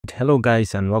Hello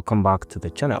guys, and welcome back to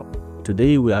the channel.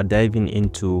 Today we are diving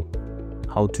into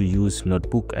how to use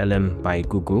Notebook LM by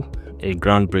Google, a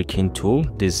groundbreaking tool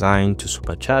designed to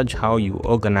supercharge how you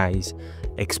organize,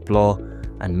 explore,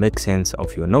 and make sense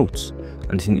of your notes.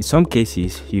 And in some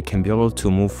cases, you can be able to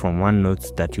move from one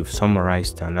note that you've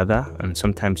summarized to another, and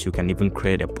sometimes you can even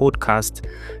create a podcast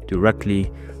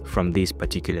directly from this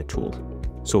particular tool.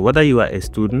 So whether you are a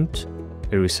student,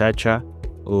 a researcher,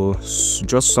 or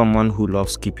just someone who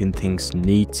loves keeping things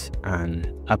neat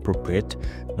and appropriate,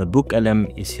 Notebook LM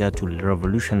is here to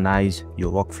revolutionize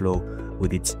your workflow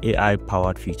with its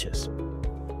AI-powered features.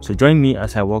 So join me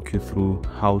as I walk you through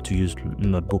how to use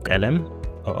Notebook LM,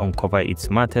 uncover its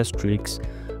smartest tricks,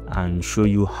 and show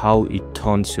you how it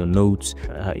turns your notes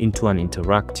into an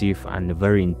interactive and a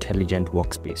very intelligent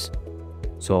workspace.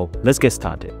 So let's get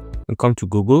started. And come to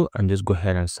Google and just go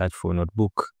ahead and search for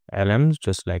Notebook LM,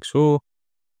 just like so,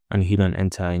 and hit on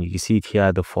enter, and you can see it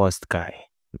here, the first guy,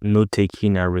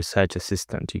 note-taking and research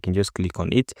assistant. You can just click on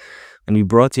it and be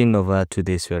brought in over to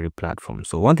this very platform.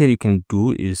 So one thing you can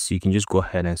do is you can just go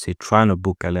ahead and say try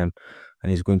Notebook LM,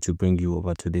 and it's going to bring you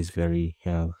over to this very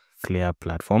clear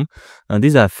platform. And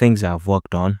these are things I've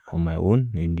worked on my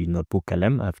own in the Notebook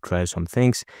LM. I've tried some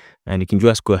things, and you can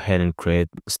just go ahead and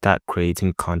start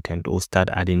creating content or start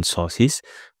adding sources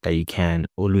that you can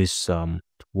always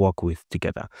work with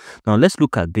together. Now let's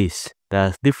look at this.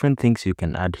 There's different things you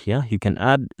can add here. You can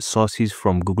add sources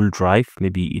from Google Drive.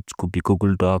 Maybe it could be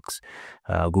Google Docs,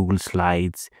 Google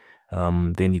Slides.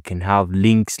 Then you can have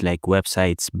links like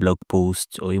websites, blog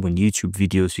posts, or even YouTube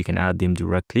videos. You can add them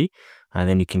directly, and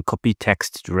then you can copy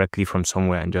text directly from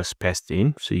somewhere and just paste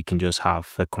in. So you can just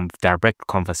have direct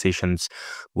conversations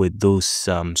with those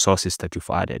sources that you've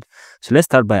added. So let's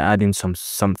start by adding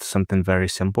something very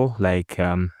simple, like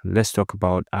let's talk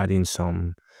about adding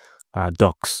some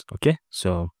docs. Okay,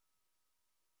 so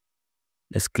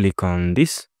let's click on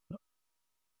this,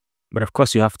 but of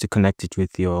course you have to connect it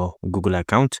with your Google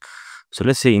account. So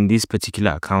let's say in this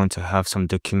particular account I have some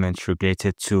documents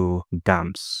related to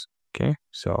dams. Okay,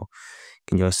 so you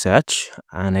can just search,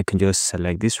 and I can just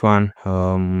select this one,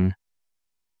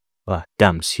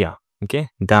 dams here. Okay,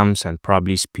 dams and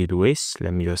probably spillways.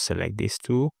 Let me just select these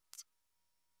two,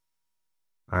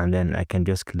 and then I can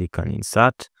just click on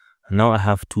insert. Now I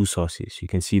have two sources. You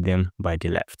can see them by the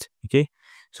left. Okay,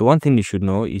 so one thing you should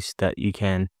know is that you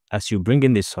can, as you bring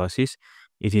in the sources,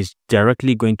 it is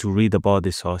directly going to read about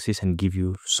the sources and give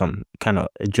you some kind of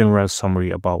a general summary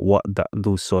about what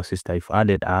those sources that you've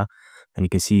added are. And you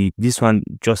can see this one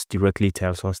just directly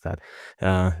tells us that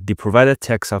the provided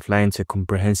text outlines a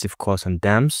comprehensive course on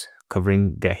dams,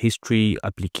 covering their history,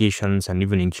 applications, and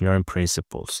even engineering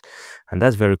principles. And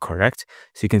that's very correct.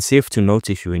 So you can save to notes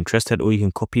if you're interested, or you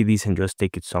can copy this and just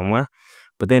take it somewhere.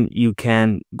 But then you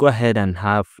can go ahead and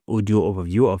have audio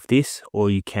overview of this,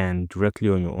 or you can directly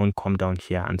on your own come down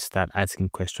here and start asking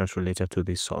questions related to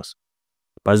this source.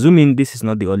 But assuming this is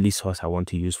not the only source I want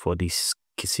to use for this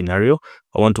scenario,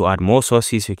 I want to add more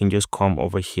sources. You can just come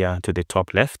over here to the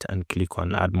top left and click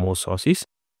on add more sources.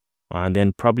 And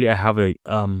then probably I have a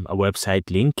website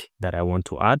link that I want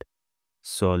to add.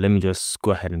 So let me just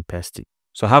go ahead and paste it.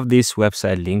 So I have this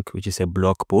website link, which is a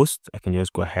blog post. I can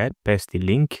just go ahead, paste the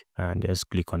link, and just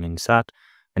click on insert.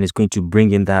 And it's going to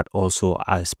bring in that also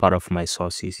as part of my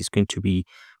sources. It's going to be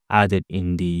added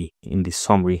in the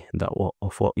summary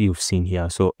of what you've seen here.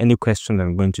 So any question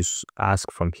I'm going to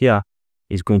ask from here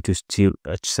is going to still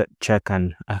check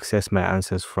and access my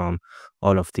answers from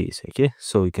all of these. Okay,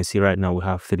 so you can see right now we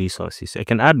have 3 sources. I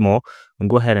can add more and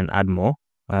go ahead and add more.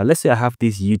 Let's say I have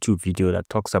this YouTube video that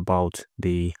talks about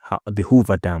the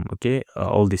Hoover Dam. Okay,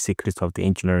 all the secrets of the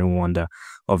engineering wonder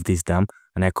of this dam,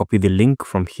 and I copy the link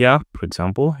from here. For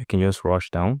example, I can just rush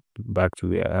down back to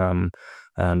the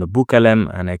Notebook LM,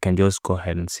 and I can just go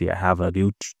ahead and see I have a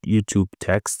YouTube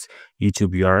text,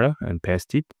 YouTube URL, and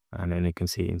paste it, and then you can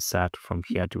see insert from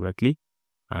here directly.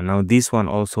 And now this one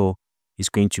also is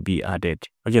going to be added.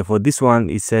 Okay, for this one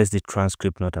it says the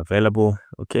transcript not available.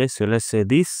 Okay, so let's say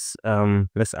this,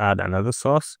 let's add another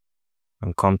source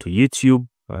and come to YouTube,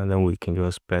 and then we can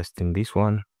just paste in this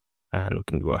one, and we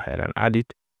can go ahead and add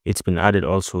it. It's been added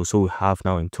also, so we have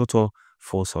now in total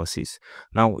 4 sources.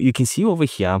 Now you can see over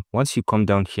here, once you come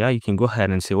down here, you can go ahead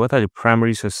and say what are the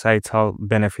primary societal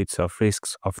benefits of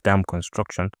risks of dam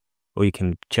construction, or you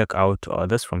can check out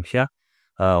others from here.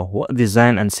 What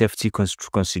design and safety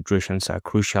considerations are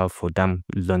crucial for dam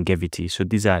longevity? So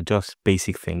these are just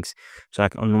basic things. So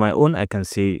on my own, I can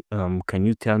say, can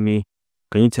you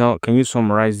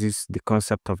summarize the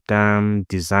concept of dam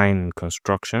design and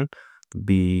construction?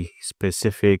 Be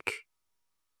specific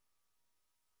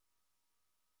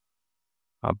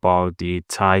about the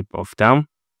type of dam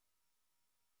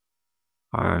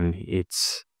and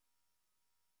its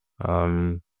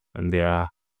and their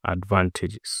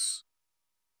advantages.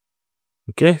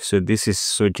 Okay, so this is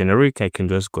so generic. I can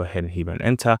just go ahead and hit and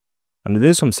enter. And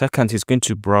within some seconds, it's going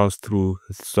to browse through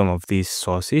some of these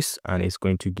sources and it's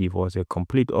going to give us a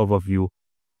complete overview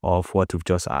of what we've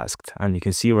just asked. And you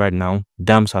can see right now,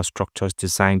 dams are structures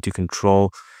designed to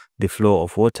control the flow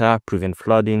of water, prevent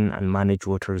flooding, and manage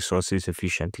water resources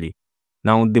efficiently.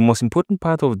 Now, the most important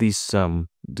part of this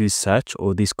search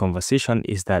or this conversation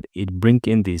is that it brings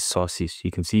in these sources. You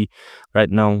can see right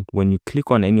now, when you click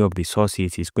on any of the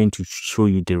sources, it's going to show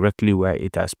you directly where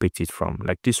it has picked it from.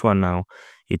 Like this one now,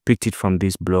 it picked it from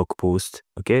this blog post,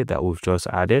 okay, that we've just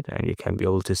added, and you can be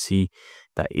able to see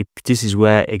that this is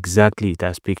where exactly it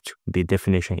has picked the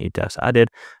definition it has added.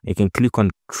 You can click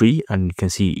on 3 and you can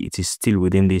see it is still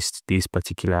within this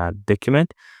particular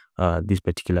document, this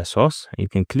particular source. You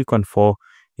can click on 4,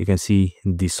 you can see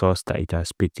the source that it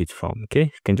has picked it from. Okay,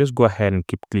 you can just go ahead and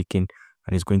keep clicking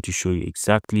and it's going to show you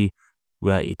exactly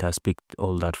where it has picked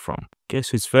all that from. Okay,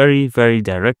 so it's very, very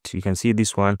direct. You can see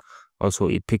this one also,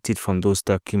 it picked it from those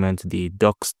documents, the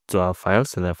docs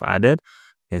files that I've added.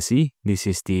 You can see this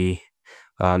is the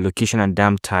location and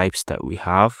dam types that we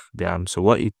have. So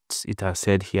what it has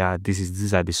said here,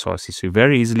 these are the sources. So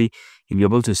very easily you'll be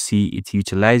able to see it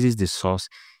utilizes the source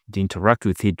to interact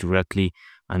with it directly,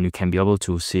 and you can be able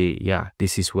to say, yeah,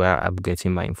 this is where I'm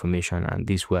getting my information and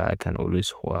this is where I can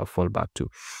always fall back to.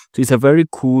 So it's a very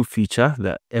cool feature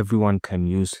that everyone can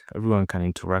use, everyone can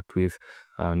interact with,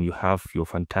 and you have your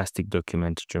fantastic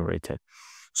document generated.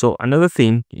 So another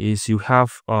thing is you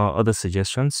have other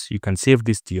suggestions. You can save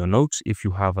this to your notes if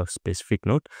you have a specific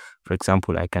note. For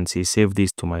example, I can say save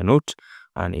this to my note,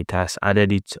 and it has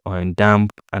added it on dam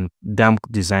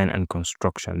design and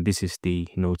construction. This is the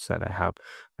notes that I have,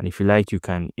 and if you like, you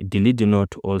can delete the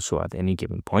note also at any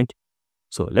given point.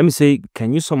 So let me say,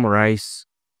 can you summarize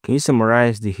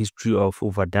the history of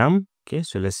over dam? Okay,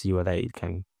 so let's see whether it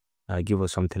can give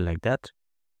us something like that.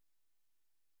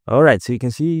 All right, so you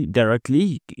can see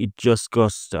directly it just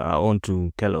goes on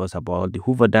to tell us about the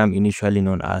Hoover Dam, initially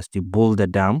known as the Boulder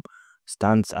Dam,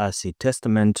 stands as a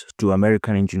testament to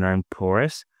American engineering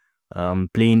prowess,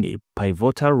 playing a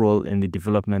pivotal role in the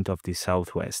development of the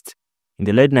Southwest. In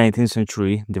the late 19th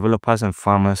century, developers and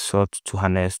farmers sought to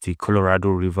harness the Colorado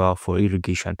River for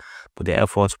irrigation, but their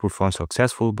efforts proved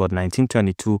unsuccessful. But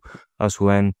 1922 was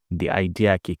when the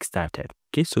idea kickstarted.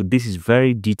 Okay, so this is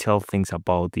very detailed things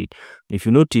about it. If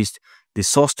you noticed, the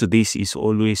source to this is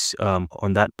always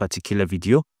on that particular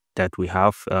video that we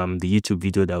have, the YouTube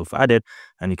video that we've added,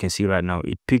 and you can see right now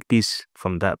it picked this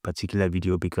from that particular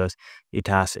video because it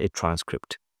has a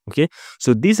transcript. Okay,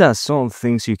 so these are some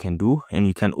things you can do, and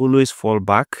you can always fall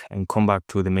back and come back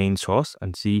to the main source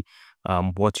and see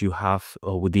what you have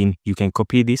within. You can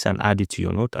copy this and add it to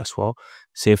your note as well.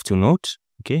 Save to note.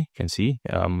 Okay, you can see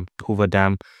Hoover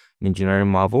Dam engineering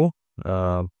marvel,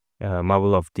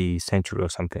 marvel of the century or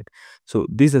something. So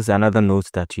this is another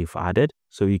note that you've added,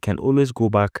 so you can always go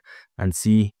back and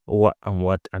see what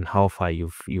and how far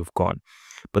you've gone.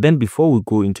 But then before we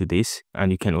go into this,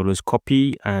 and you can always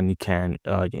copy, and you can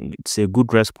say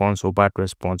good response or bad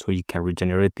response, or you can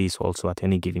regenerate this also at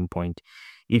any given point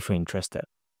if you're interested.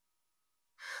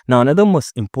 Now, another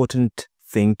most important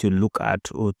thing to look at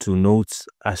or to note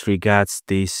as regards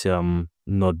this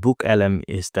notebook LM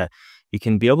is that you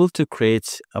can be able to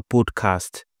create a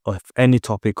podcast of any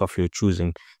topic of your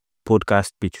choosing.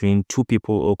 Podcast between two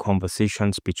people or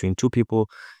conversations between two people.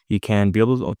 You can be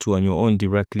able to on your own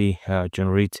directly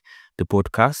generate the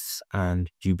podcasts, and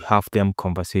you have them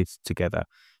conversate together.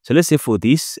 So let's say for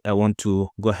this, I want to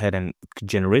go ahead and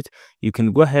generate. You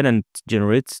can go ahead and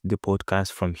generate the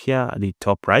podcast from here at the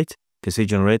top right. To say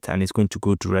generate, and it's going to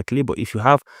go directly. But if you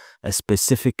have a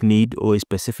specific need or a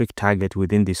specific target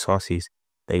within the sources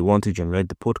that you want to generate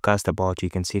the podcast about, you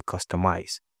can say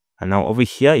customize. And now over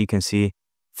here, you can see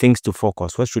things to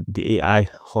focus. What should the AI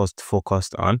host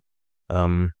focus on?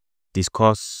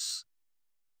 Discuss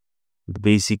the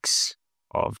basics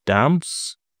of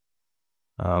dams,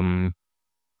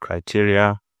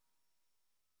 criteria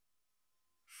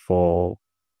for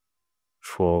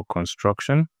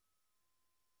construction,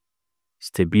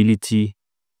 stability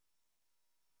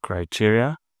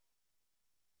criteria,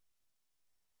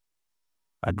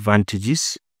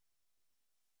 advantages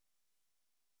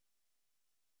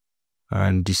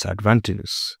and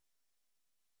disadvantages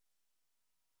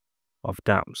of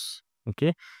dams.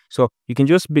 Okay, so you can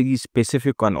just be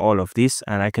specific on all of this,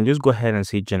 and I can just go ahead and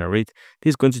say generate.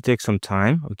 This is going to take some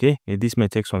time. Okay, this may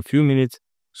take some few minutes,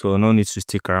 So no need to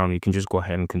stick around. You can just go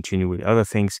ahead and continue with other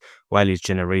things while it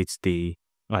generates the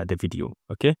video.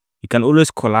 Okay. You can always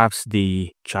collapse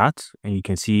the chart, and you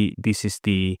can see this is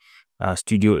the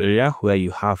studio area where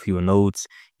you have your notes.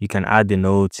 You can add the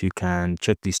notes. You can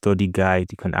check the study guide.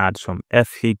 You can add some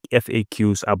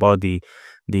FAQs about the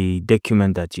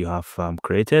document that you have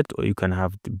created, or you can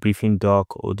have the briefing doc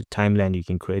or the timeline. You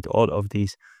can create all of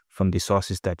these from the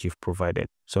sources that you've provided.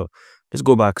 So let's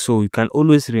go back. So you can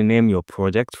always rename your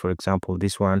project. For example,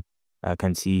 this one, I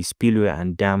can see spillway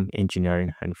and dam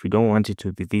engineering. And if you don't want it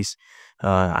to be this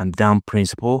and dam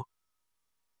principle,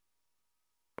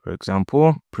 for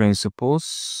example,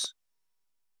 principles.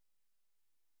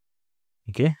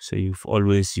 Okay, so you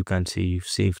can see you've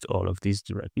saved all of these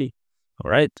directly.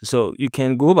 All right, so you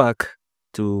can go back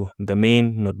to the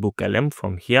main notebook LM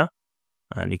from here,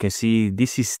 and you can see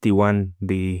this is the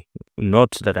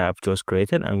note that I have just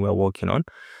created and we're working on,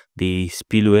 the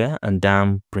spillway and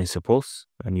dam principles.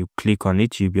 And you click on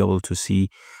it, you'll be able to see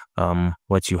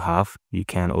what you have. You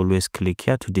can always click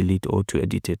here to delete or to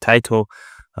edit a title,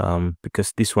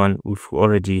 because this one we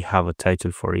already have a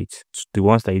title for it. The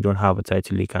ones that you don't have a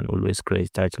title, you can always create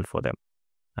a title for them,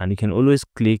 and you can always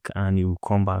click and you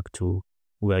come back to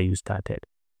where you started.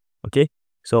 Okay,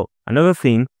 so another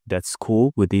thing that's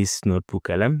cool with this notebook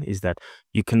LM is that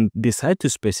you can decide to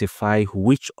specify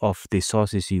which of the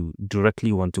sources you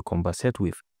directly want to conversate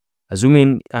with.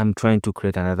 Assuming I'm trying to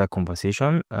create another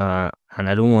conversation and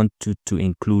I don't want to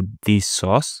include this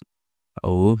source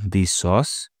or this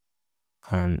source,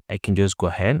 and I can just go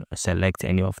ahead and select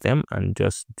any of them and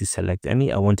just deselect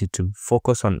any. I want it to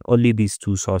focus on only these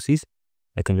two sources.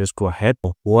 I can just go ahead.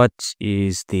 What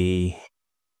is the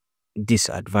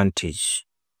disadvantage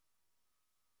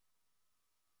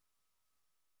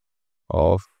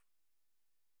of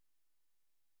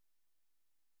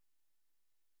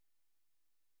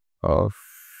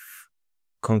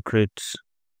concrete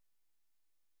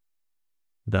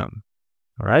dam?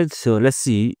 All right, so let's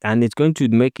see, and it's going to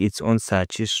make its own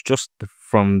searches just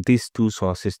from these two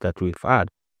sources that we've had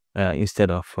instead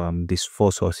of these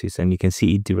four sources. And you can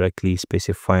see it directly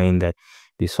specifying that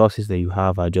the sources that you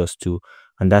have are just two,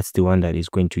 and that's the one that is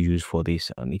going to use for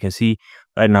this. And you can see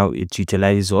right now it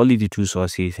utilizes only the two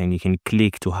sources, and you can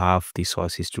click to have the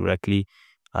sources directly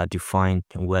defined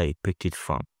where it picked it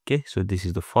from. Okay, so this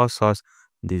is the first source,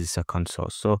 this is the second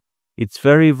source. So it's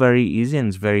very, very easy and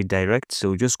it's very direct.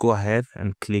 So just go ahead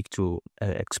and click to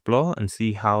explore and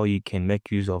see how you can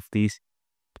make use of this,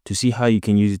 to see how you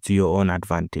can use it to your own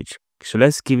advantage. So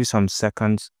let's give you some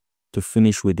seconds to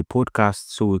finish with the podcast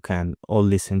so we can all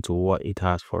listen to what it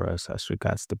has for us as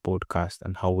regards the podcast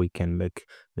and how we can make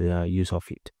use of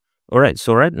it. All right,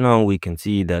 so right now we can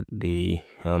see that the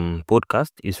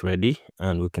podcast is ready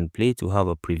and we can play to have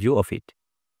a preview of it.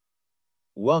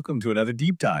 Welcome to another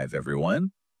deep dive,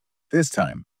 everyone. This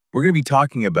time, we're going to be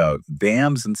talking about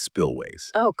dams and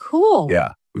spillways. Oh, cool.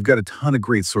 Yeah, we've got a ton of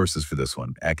great sources for this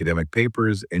one. Academic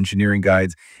papers, engineering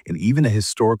guides, and even a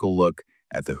historical look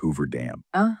at the Hoover Dam.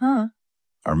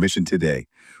 Our mission today,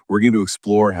 we're going to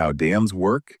explore how dams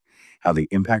work, how they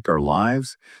impact our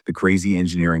lives, the crazy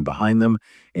engineering behind them,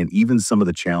 and even some of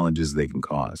the challenges they can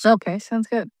cause. Okay, sounds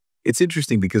good. It's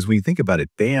interesting because when you think about it,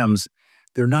 dams,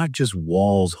 they're not just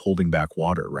walls holding back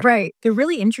water, right? Right. They're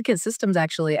really intricate systems,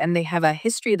 actually, and they have a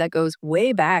history that goes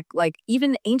way back. Like,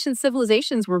 even ancient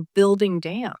civilizations were building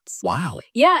dams. Wow.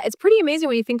 Yeah, it's pretty amazing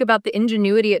when you think about the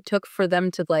ingenuity it took for them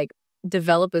to, like,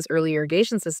 develop those early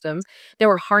irrigation systems. They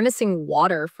were harnessing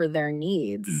water for their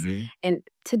needs. And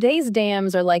today's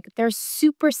dams are like, they're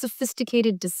super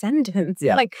sophisticated descendants.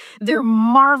 Yeah. Like, they're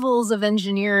marvels of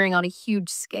engineering on a huge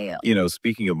scale. You know,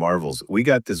 speaking of marvels, we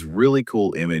got this really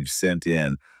cool image sent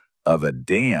in of a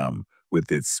dam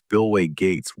with its spillway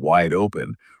gates wide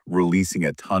open, releasing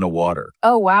a ton of water.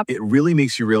 Oh, wow. It really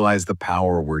makes you realize the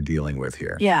power we're dealing with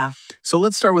here. Yeah. So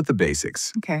let's start with the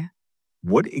basics. Okay.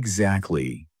 What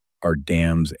exactly are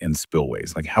dams and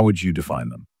spillways? Like, how would you define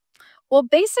them? Well,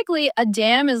 basically, a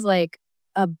dam is like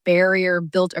a barrier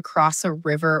built across a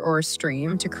river or a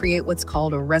stream to create what's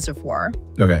called a reservoir.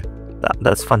 Okay.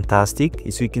 That's fantastic.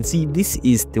 So you can see this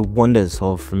is the wonders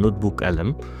of Notebook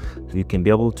LM. So you can be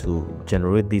able to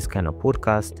generate this kind of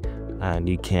podcast, and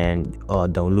you can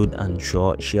download and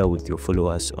share with your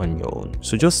followers on your own.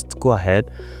 So just go ahead,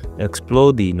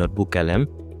 explore the Notebook LM,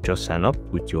 just sign up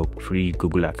with your free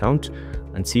Google account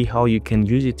and see how you can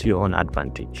use it to your own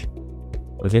advantage.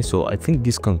 Okay, so I think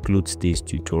this concludes this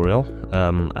tutorial,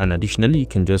 and additionally you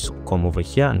can just come over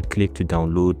here and click to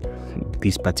download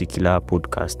this particular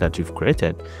podcast that you've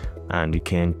created, and you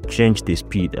can change the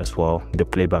speed as well, the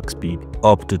playback speed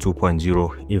up to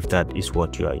 2.0 if that is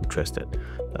what you are interested.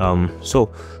 So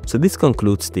this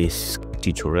concludes this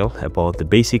tutorial about the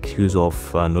basic use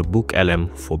of Notebook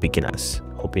LM for beginners.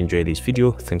 Hope you enjoyed this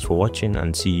video. Thanks for watching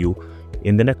and see you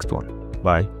in the next one.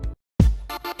 Bye.